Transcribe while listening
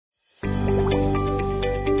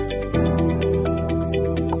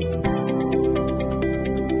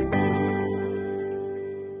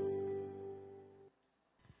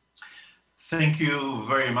Thank you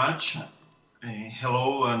very much.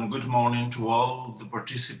 Hello and good morning to all the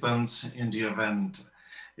participants in the event.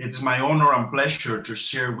 It's my honor and pleasure to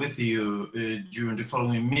share with you during the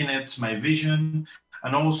following minutes my vision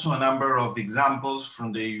and also a number of examples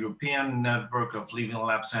from the European Network of Living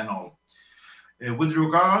Labs and all. With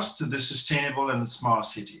regards to the sustainable and smart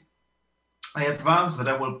city, I advance that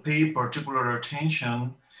I will pay particular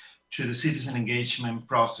attention to the citizen engagement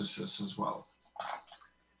processes as well.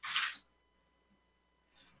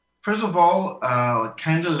 First of all,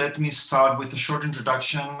 kindly let me start with a short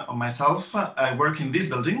introduction of myself. I work in this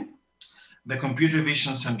building, the Computer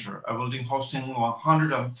Vision Center, a building hosting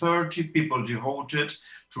 130 people devoted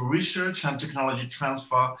to research and technology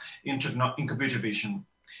transfer in computer vision,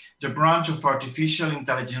 the branch of artificial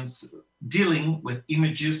intelligence dealing with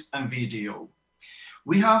images and video.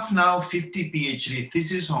 We have now 50 PhD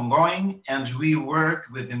theses ongoing, and we work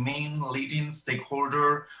with the main leading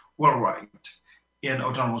stakeholder worldwide in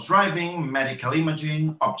autonomous driving, medical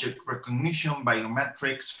imaging, object recognition,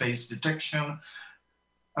 biometrics, face detection,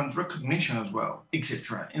 and recognition as well,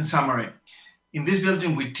 etc. In summary, in this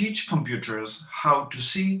building, we teach computers how to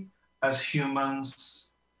see as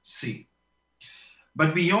humans see.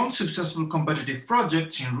 But beyond successful competitive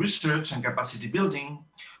projects in research and capacity building,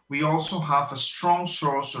 we also have a strong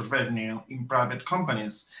source of revenue in private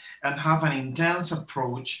companies and have an intense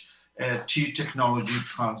approach to technology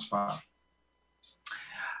transfer.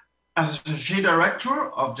 As Associate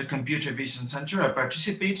Director of the Computer Vision Center, I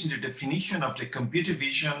participate in the definition of the Computer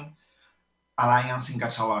Vision Alliance in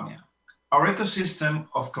Catalonia, our ecosystem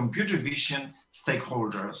of computer vision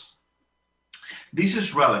stakeholders. This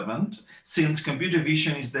is relevant since computer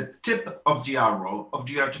vision is the tip of the arrow of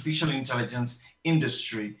the artificial intelligence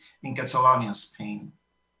industry in Catalonia, Spain.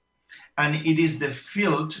 And it is the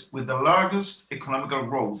field with the largest economical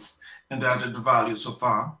growth and added value so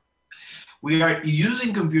far. We are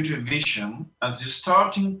using computer vision as the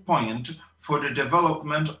starting point for the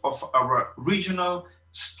development of our regional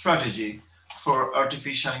strategy for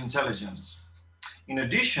artificial intelligence. In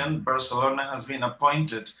addition, Barcelona has been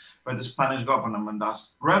appointed by the Spanish government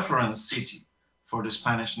as reference city for the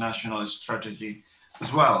Spanish national strategy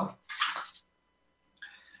as well.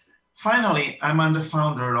 Finally, I'm the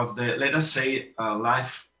founder of the, let us say,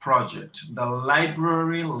 LIFE project, the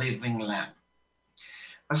Library Living Lab,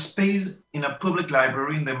 a space in a public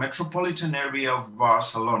library in the metropolitan area of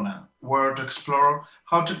Barcelona, where to explore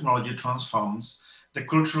how technology transforms the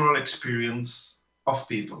cultural experience of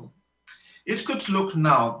people. It could look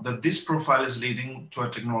now that this profile is leading to a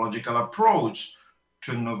technological approach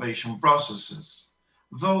to innovation processes,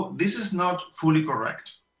 though this is not fully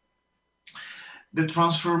correct. The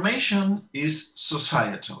transformation is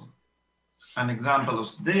societal. An example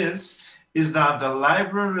of this is that the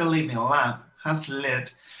Library Living Lab has led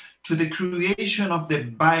to the creation of the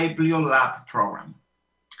BiblioLab program,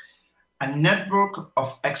 a network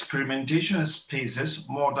of experimentation spaces,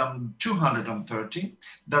 more than 230,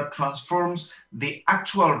 that transforms the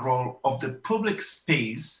actual role of the public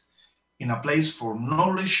space in a place for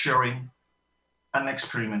knowledge sharing and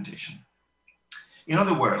experimentation. In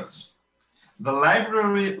other words, the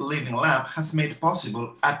Library Living Lab has made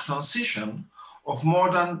possible a transition of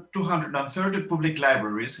more than 230 public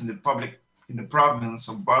libraries in the province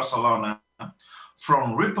of Barcelona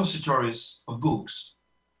from repositories of books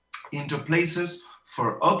into places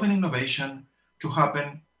for open innovation to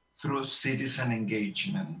happen through citizen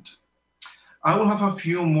engagement. I will have a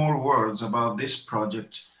few more words about this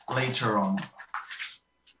project later on.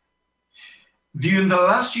 During the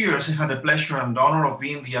last years, I had the pleasure and honor of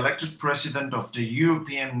being the elected president of the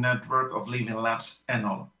European Network of Living Labs,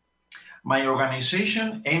 ENOL. My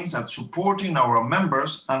organization aims at supporting our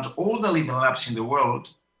members and all the living labs in the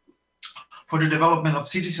world for the development of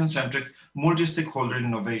citizen-centric, multi-stakeholder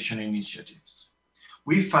innovation initiatives.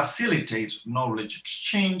 We facilitate knowledge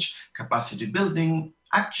exchange, capacity building,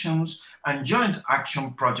 actions, and joint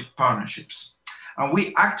action project partnerships. And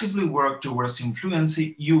we actively work towards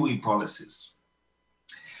influencing UE policies,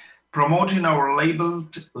 promoting our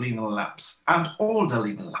labeled living labs and all the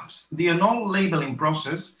living labs. The ENOL labeling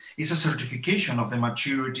process is a certification of the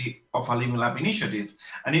maturity of a living lab initiative,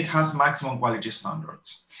 and it has maximum quality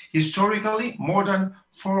standards. Historically, more than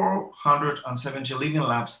 470 living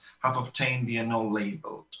labs have obtained the ENOL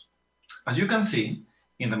label. As you can see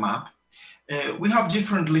in the map, we have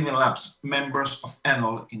different living labs members of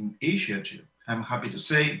ENOL in Asia too. I'm happy to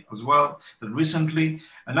say as well that recently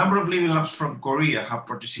a number of living labs from Korea have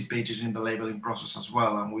participated in the labeling process as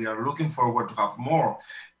well, and we are looking forward to have more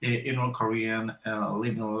ENOL Korean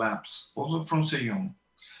living labs, also from SEJONG.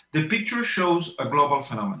 The picture shows a global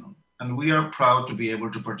phenomenon, and we are proud to be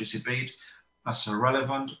able to participate as a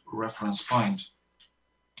relevant reference point.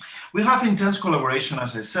 We have intense collaboration,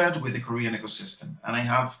 as I said, with the Korean ecosystem, and I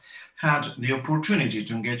have had the opportunity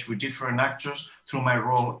to engage with different actors through my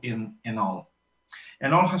role in ENOL.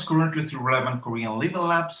 ENOL has currently, through relevant Korean living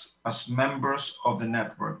labs, as members of the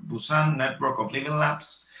network, Busan Network of Living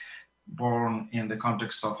Labs, born in the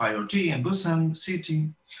context of IoT in Busan City,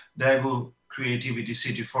 Daegu Creativity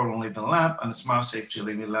City Forum Living Lab, and Smart Safety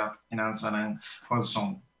Living Lab in Ansan and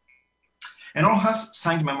Hwasong. ENOL has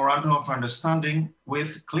signed Memorandum of Understanding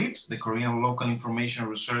with CLIT, the Korean Local Information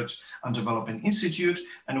Research and Development Institute,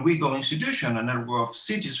 and WIGO Institution, a network of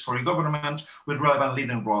cities for e-government with relevant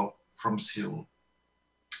leading role from Seoul.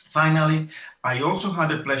 Finally, I also had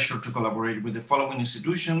the pleasure to collaborate with the following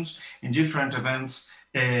institutions in different events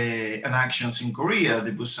and actions in Korea: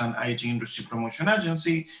 the Busan IT Industry Promotion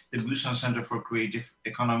Agency, the Busan Center for Creative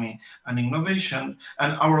Economy and Innovation,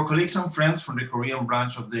 and our colleagues and friends from the Korean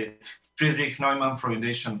branch of the Friedrich Neumann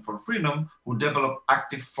Foundation for Freedom, who developed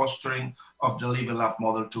active fostering of the Living Lab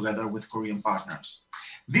model together with Korean partners.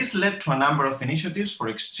 This led to a number of initiatives for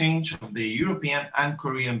exchange of the European and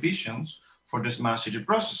Korean visions for the smart city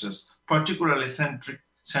processes, particularly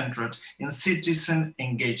centered in citizen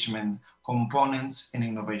engagement components in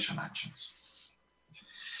innovation actions.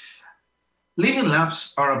 Living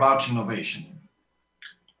labs are about innovation,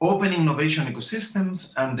 open innovation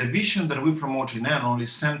ecosystems, and the vision that we promote in ENOL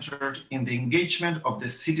is centered in the engagement of the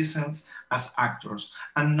citizens as actors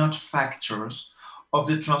and not factors of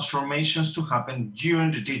the transformations to happen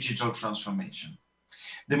during the digital transformation.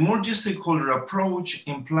 The multi-stakeholder approach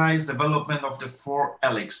implies development of the 4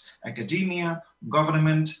 Ls: academia,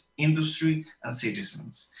 government, industry, and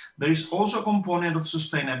citizens. There is also a component of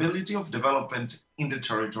sustainability of development in the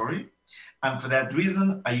territory, and for that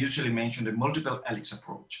reason, I usually mention the multiple Ls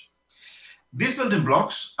approach. These building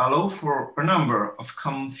blocks allow for a number of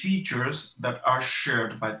common features that are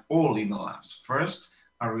shared by all living labs. First,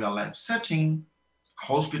 a real-life setting, a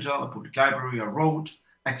hospital, a public library, a road,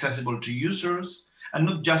 accessible to users, and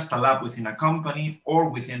not just a lab within a company or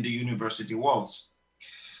within the university walls.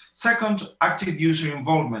 Second, active user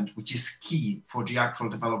involvement, which is key for the actual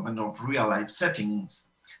development of real-life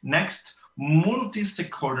settings. Next,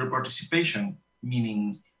 multi-stakeholder participation,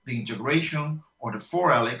 meaning the integration or the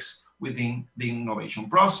 4 Ls within the innovation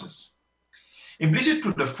process. Implicit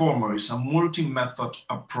to the former is a multi-method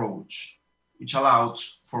approach, which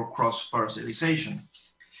allows for cross-fertilization.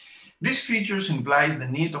 These features implies the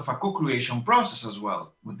need of a co-creation process as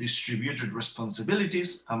well, with distributed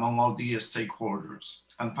responsibilities among all the stakeholders.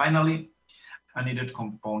 And finally, a needed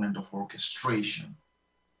component of orchestration.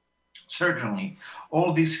 Certainly,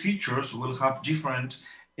 all these features will have different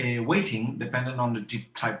weighting depending on the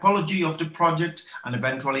typology of the project and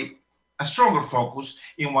eventually a stronger focus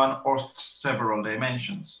in one or several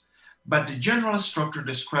dimensions. But the general structure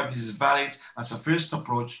described is valid as a first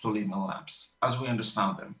approach to living labs, as we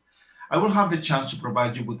understand them. I will have the chance to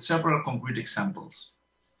provide you with several concrete examples.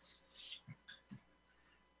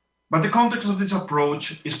 But the context of this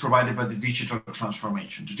approach is provided by the digital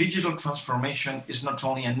transformation. The digital transformation is not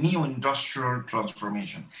only a neo-industrial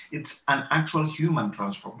transformation, it's an actual human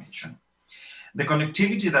transformation. The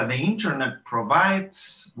connectivity that the internet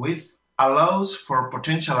provides with allows for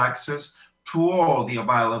potential access to all the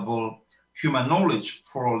available human knowledge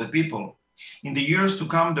for all the people. In the years to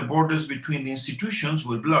come, the borders between the institutions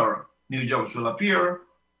will blur. New jobs will appear,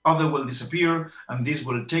 others will disappear, and this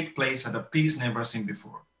will take place at a pace never seen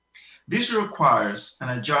before. This requires an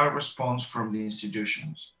agile response from the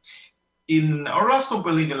institutions. In our last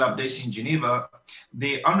Open Living Lab days in Geneva,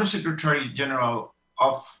 the Undersecretary General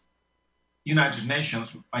of United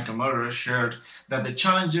Nations, Michael Muller, shared that the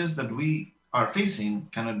challenges that we are facing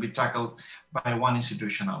cannot be tackled by one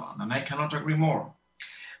institution alone, and I cannot agree more.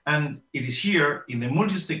 And it is here in the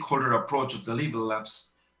multi-stakeholder approach of the Living Labs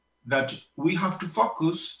that we have to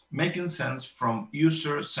focus making sense from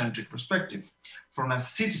user-centric perspective, from a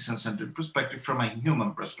citizen-centric perspective, from a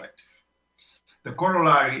human perspective. The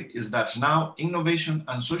corollary is that now innovation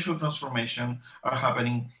and social transformation are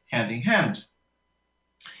happening hand in hand.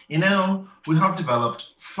 In ENOL, we have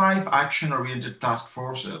developed 5 action-oriented task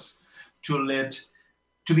forces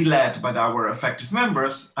to be led by our effective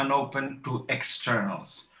members and open to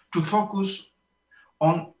externals, to focus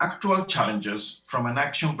on actual challenges from an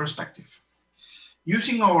action perspective.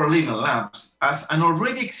 Using our living labs as an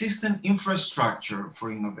already existing infrastructure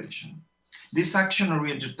for innovation. These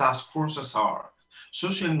action-oriented task forces are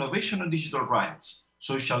social innovation and digital rights,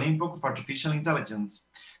 social impact of artificial intelligence,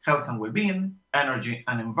 health and well-being, energy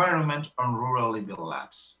and environment, and rural living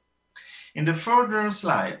labs. In the further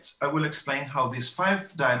slides, I will explain how these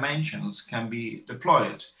 5 dimensions can be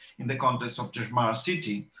deployed in the context of the smart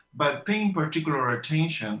city by paying particular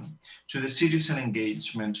attention to the citizen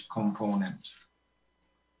engagement component.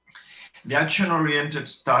 The action-oriented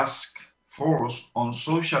task force on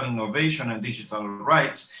social innovation and digital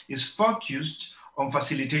rights is focused on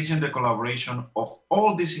facilitating the collaboration of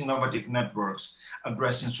all these innovative networks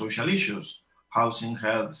addressing social issues, housing,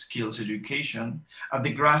 health, skills, education, at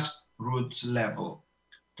the grassroots level,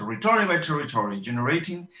 territory by territory,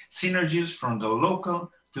 generating synergies from the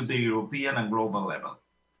local to the European and global level.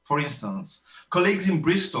 For instance, colleagues in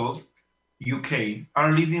Bristol, UK,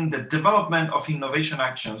 are leading the development of innovation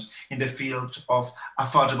actions in the field of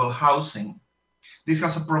affordable housing. This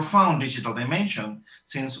has a profound digital dimension,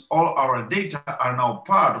 since all our data are now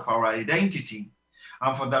part of our identity.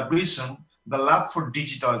 And for that reason, the Lab for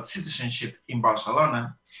Digital Citizenship in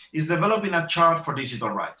Barcelona is developing a chart for digital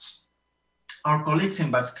rights. Our colleagues in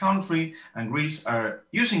Basque Country and Greece are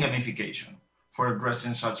using gamification for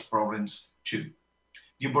addressing such problems too.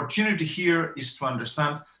 The opportunity here is to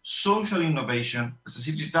understand social innovation as a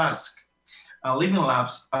city task and living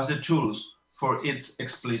labs as the tools for its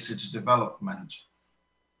explicit development.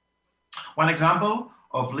 One example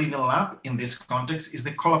of living lab in this context is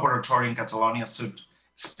the Collaboratory in Catalonia,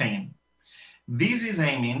 Spain. This is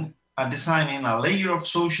aiming at designing a layer of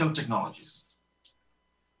social technologies.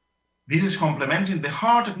 This is complementing the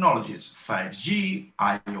hard technologies, 5G,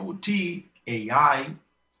 IoT, AI,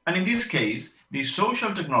 and in this case, these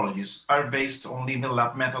social technologies are based on living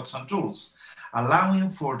lab methods and tools, allowing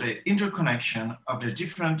for the interconnection of the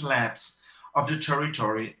different labs of the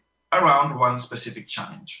territory around one specific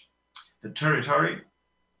challenge. The territory,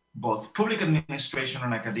 both public administration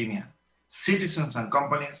and academia, citizens and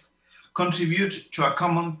companies, contribute to a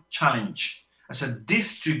common challenge as a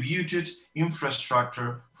distributed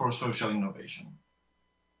infrastructure for social innovation.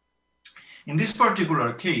 In this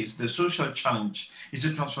particular case, the social challenge is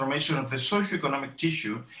the transformation of the socioeconomic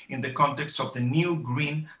tissue in the context of the new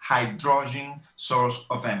green hydrogen source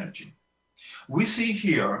of energy. We see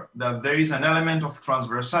here that there is an element of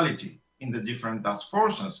transversality in the different task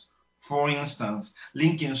forces, for instance,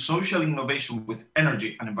 linking social innovation with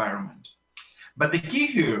energy and environment. But the key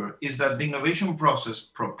here is that the innovation process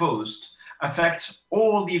proposed affects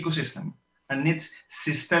all the ecosystem and needs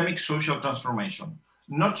systemic social transformation,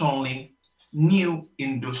 not only new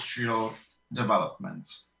industrial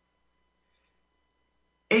developments.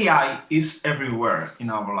 AI is everywhere in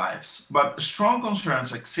our lives, but strong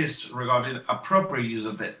concerns exist regarding appropriate use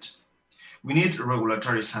of it. We need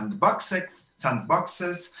regulatory sandboxes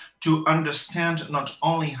to understand not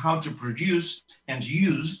only how to produce and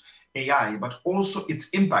use AI, but also its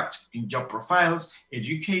impact in job profiles,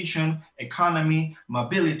 education, economy,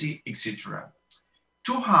 mobility, etc.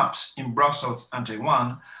 2 hubs in Brussels and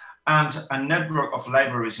Taiwan and a network of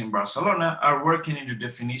libraries in Barcelona are working in the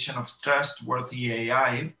definition of trustworthy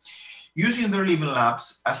AI, using their living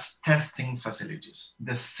labs as testing facilities.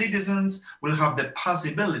 The citizens will have the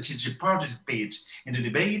possibility to participate in the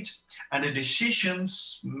debate and the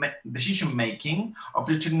decision-making of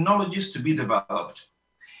the technologies to be developed.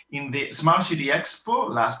 In the Smart City Expo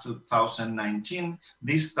last 2019,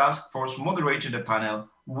 this task force moderated a panel,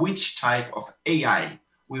 which type of AI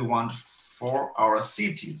we want for our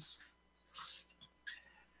cities.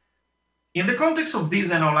 In the context of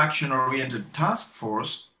this annual action-oriented task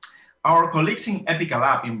force, our colleagues in Epica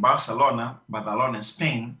Lab in Badalona,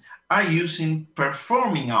 Spain, are using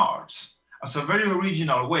performing arts as a very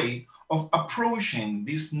original way of approaching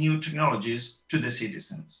these new technologies to the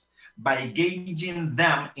citizens by engaging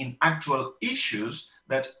them in actual issues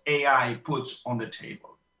that AI puts on the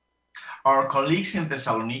table. Our colleagues in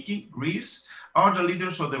Thessaloniki, Greece, are the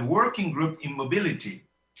leaders of the working group in mobility,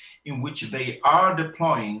 in which they are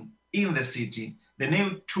deploying in the city the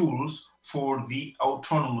new tools for the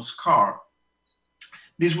autonomous car.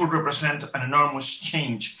 This will represent an enormous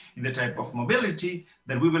change in the type of mobility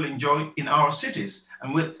that we will enjoy in our cities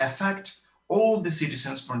and will affect all the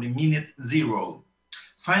citizens from the minute zero.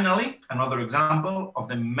 Finally, another example of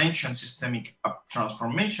the mentioned systemic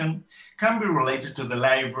transformation can be related to the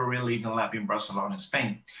Library Living Lab in Barcelona,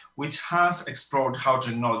 Spain, which has explored how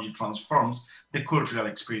technology transforms the cultural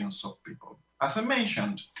experience of people. As I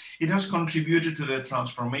mentioned, it has contributed to the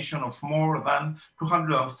transformation of more than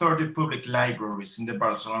 230 public libraries in the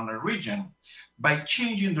Barcelona region by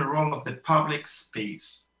changing the role of the public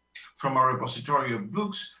space from a repository of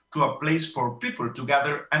books to a place for people to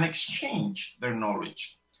gather and exchange their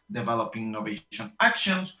knowledge, developing innovation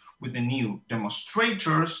actions with the new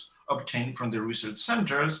demonstrators obtained from the research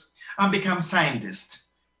centers, and become scientists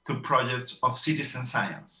through projects of citizen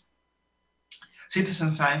science.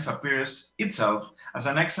 citizen science appears itself as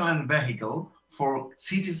an excellent vehicle for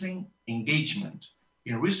citizen engagement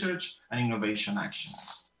in research and innovation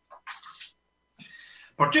actions.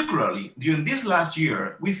 Particularly, during this last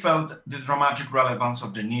year, we felt the dramatic relevance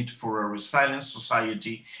of the need for a resilient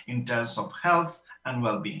society in terms of health and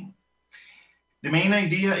well-being. The main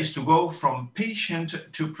idea is to go from patient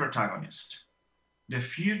to protagonist. The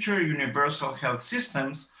future universal health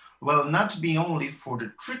systems will not be only for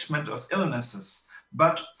the treatment of illnesses,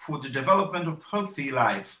 but for the development of healthy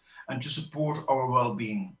life and to support our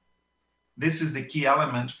well-being. This is the key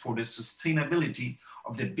element for the sustainability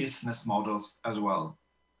of the business models as well.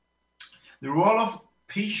 The role of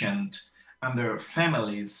patients and their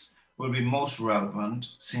families will be most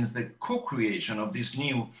relevant since the co-creation of these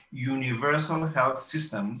new universal health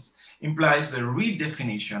systems implies the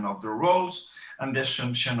redefinition of the roles and the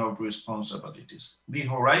assumption of responsibilities. The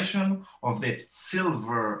horizon of the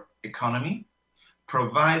silver economy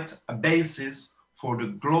provides a basis for the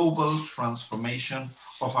global transformation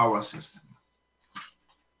of our system.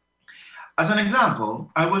 As an example,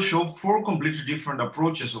 I will show 4 completely different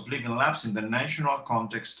approaches of living labs in the national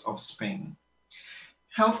context of Spain.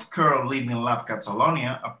 Healthcare Living Lab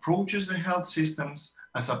Catalonia approaches the health systems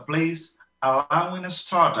as a place allowing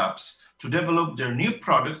startups to develop their new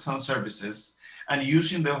products and services and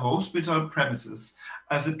using the hospital premises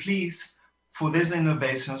as a place for these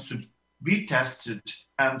innovations to be tested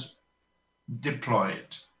and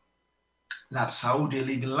deployed. Lab Saudi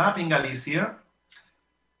Living Lab in Galicia,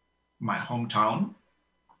 my hometown,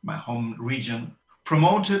 my home region,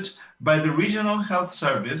 promoted by the Regional Health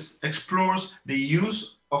Service, explores the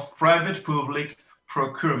use of private-public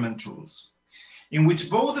procurement tools, in which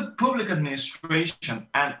both the public administration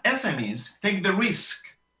and SMEs take the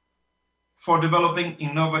risk for developing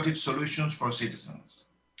innovative solutions for citizens.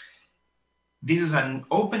 This is an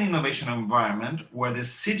open innovation environment where the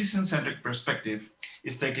citizen-centric perspective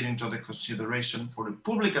is taken into the consideration for the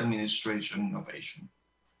public administration innovation.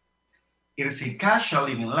 Irsicacha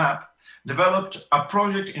Living Lab developed a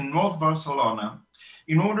project in North Barcelona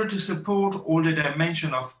in order to support all the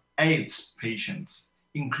dimension of AIDS patients,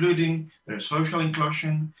 including their social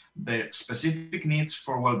inclusion, their specific needs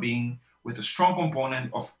for well-being, with a strong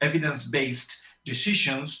component of evidence-based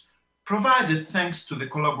decisions provided thanks to the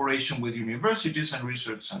collaboration with universities and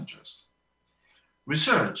research centers.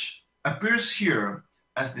 Research appears here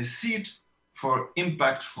as the seed for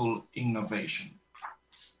impactful innovation.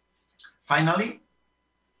 Finally,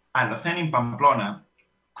 Alacén in Pamplona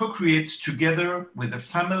co-creates together with the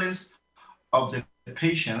families of the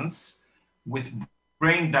patients with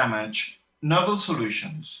brain damage novel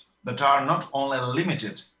solutions that are not only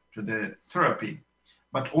limited to the therapy,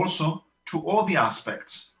 but also to all the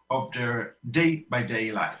aspects of their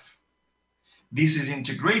day-by-day life. This is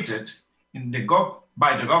integrated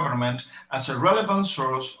by the government as a relevant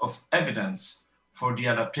source of evidence for the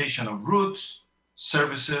adaptation of routes,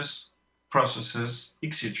 services, processes,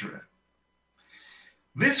 etc.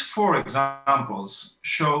 These 4 examples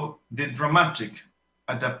show the dramatic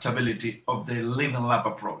adaptability of the Living Lab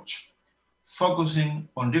approach, focusing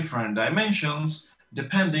on different dimensions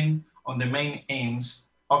depending on the main aims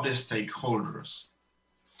of the stakeholders.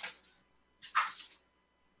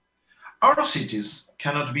 Our cities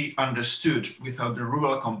cannot be understood without the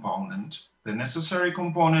rural component, the necessary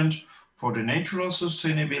component for the natural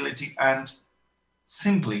sustainability and,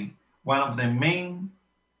 simply, one of the main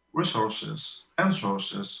resources and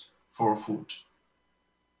sources for food.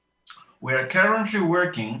 We are currently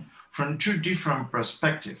working from 2 different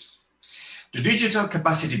perspectives: the digital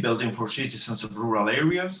capacity building for citizens of rural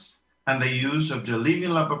areas and the use of the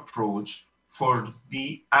Living Lab approach for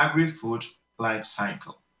the agri-food life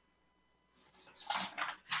cycle.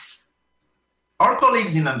 Our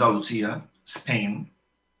colleagues in Andalusia, Spain,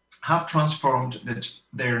 have transformed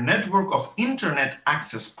their network of internet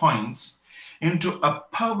access points into a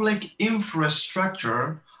public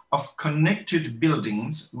infrastructure of connected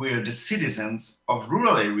buildings where the citizens of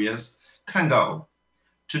rural areas can go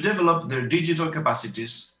to develop their digital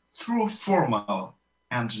capacities through formal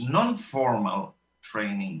and non-formal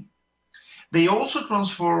training. They also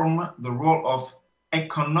transform the role of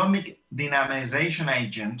economic dynamization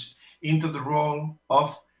agent into the role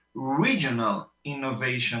of regional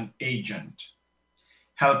innovation agent,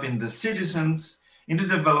 helping the citizens in the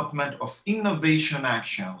development of innovation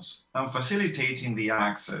actions and facilitating the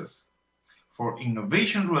access for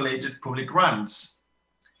innovation-related public grants.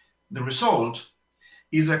 The result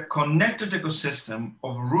is a connected ecosystem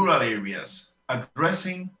of rural areas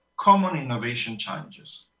addressing common innovation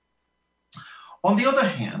challenges. On the other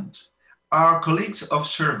hand, our colleagues of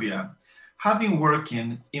Serbia have been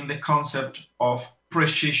working in the concept of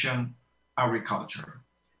precision agriculture.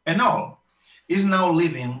 Enol is now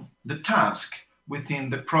leading the task within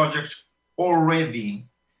the project already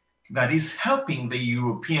that is helping the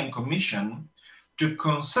European Commission to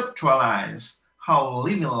conceptualize how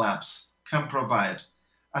living labs can provide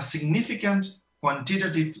a significant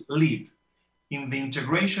quantitative leap in the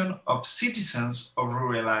integration of citizens of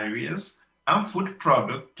rural areas and food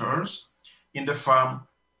producers in the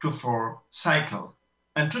farm-to-fork cycle,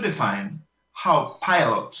 and to define how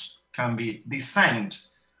pilots can be designed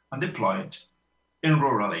and deployed in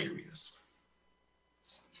rural areas.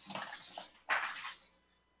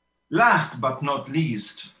 Last but not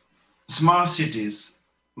least, smart cities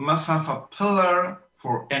must have a pillar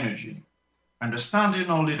for energy, understanding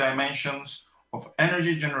all the dimensions of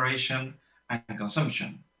energy generation and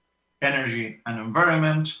consumption. Energy and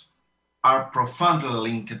environment are profoundly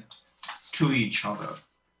linked to each other.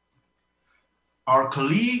 Our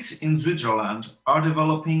colleagues in Switzerland are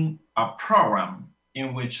developing a program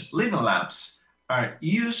in which living labs are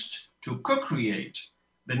used to co-create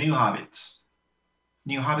the new habits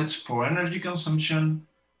for energy consumption,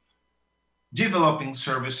 developing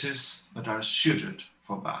services that are suited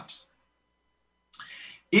for that.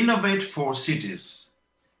 Innovate for Cities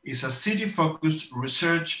is a city-focused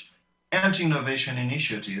research and innovation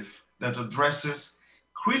initiative that addresses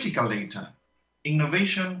critical data,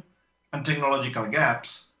 innovation, and technological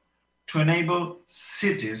gaps to enable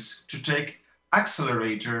cities to take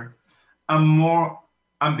accelerator and more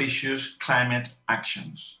ambitious climate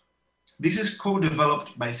actions. This is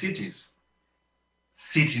co-developed by cities,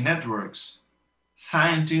 city networks,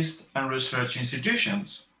 scientists and research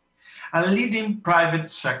institutions, and leading private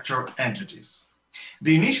sector entities.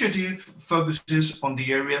 The initiative focuses on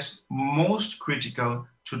the areas most critical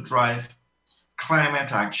to drive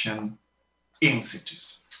climate action in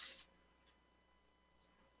cities.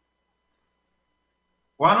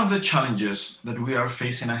 One of the challenges that we are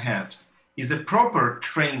facing ahead is the proper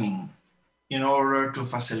training in order to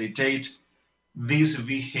facilitate these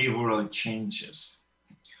behavioral changes.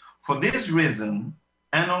 For this reason,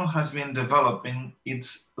 Enol has been developing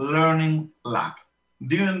its Learning Lab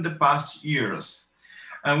during the past years,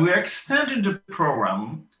 and we are extending the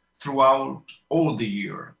program throughout all the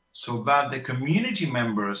year so that the community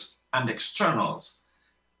members and externals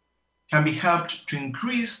can be helped to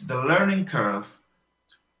increase the learning curve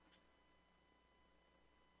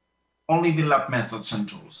on living lab methods and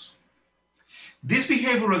tools. This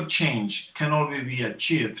behavioral change can only be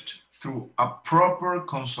achieved through a proper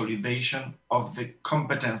consolidation of the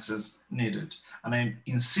competences needed. And I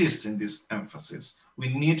insist in this emphasis.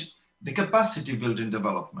 We need the capacity building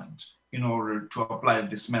development in order to apply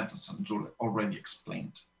these methods and tools already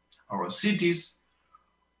explained. Our cities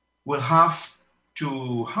will have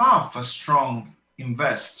to have a strong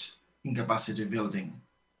invest in capacity building,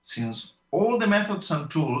 since all the methods and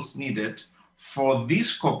tools needed for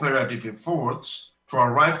these cooperative efforts to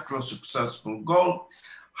arrive to a successful goal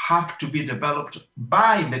have to be developed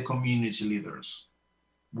by the community leaders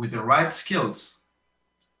with the right skills,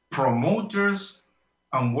 promoters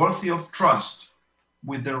and worthy of trust,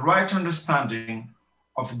 with the right understanding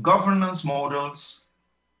of governance models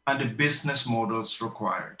and the business models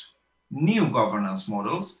required. New governance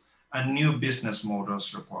models and new business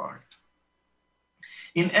models required.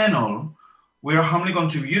 In Enol, we are humbly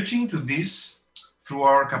contributing to this through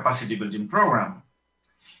our capacity building program,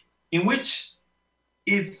 in which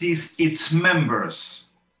it is its members,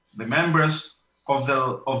 the members of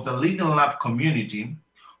the Living Lab community,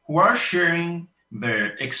 who are sharing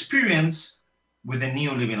their experience with the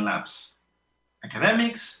new Living Labs,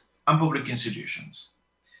 academics and public institutions.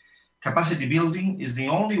 Capacity building is the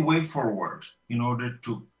only way forward in order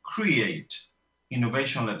to create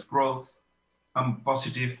innovation-led growth and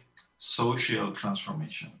positive social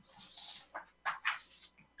transformation.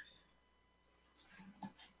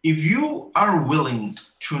 If you are willing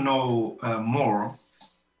to know more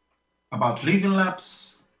about Living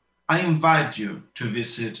Labs, I invite you to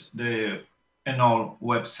visit the Enol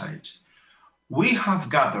website. We have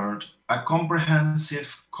gathered a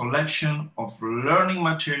comprehensive collection of learning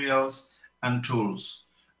materials and tools,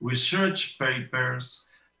 research papers,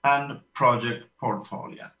 and project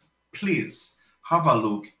portfolio. Please have a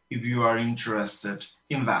look if you are interested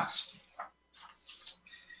in that.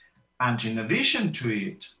 And in addition to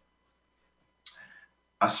it,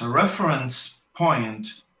 as a reference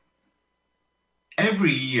point,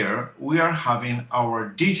 every year we are having our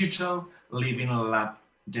digital Living Lab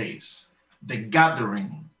days, the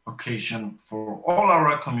gathering occasion for all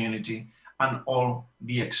our community and all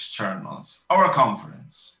the externals, our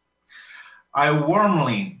conference. I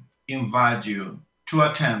warmly invite you to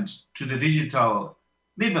attend to the digital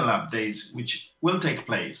Living Lab days, which will take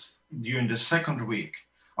place during the second week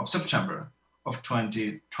of September of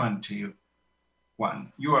 2021.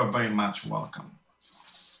 You are very much welcome.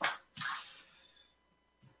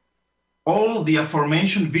 All the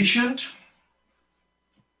aforementioned vision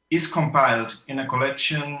is compiled in a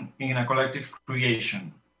collection, in a collective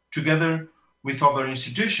creation, together with other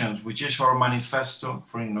institutions, which is our manifesto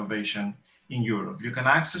for innovation in Europe. You can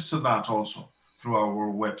access to that also through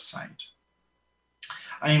our website.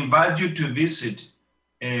 I invite you to visit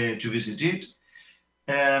it,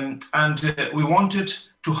 and we wanted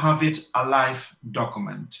to have it a live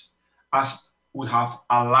document, as we have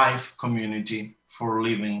a live community for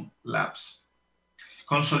living labs,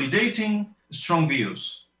 consolidating strong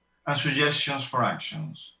views and suggestions for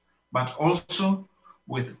actions, but also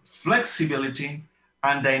with flexibility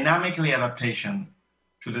and dynamically adaptation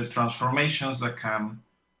to the transformations that come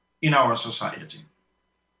in our society.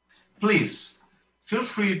 Please feel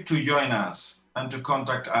free to join us and to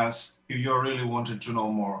contact us if you really wanted to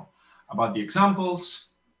know more about the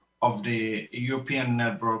examples of the European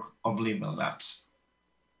Network of Living Labs.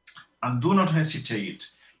 And do not hesitate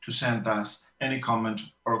to send us any comment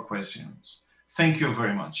or questions. Thank you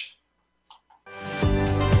very much.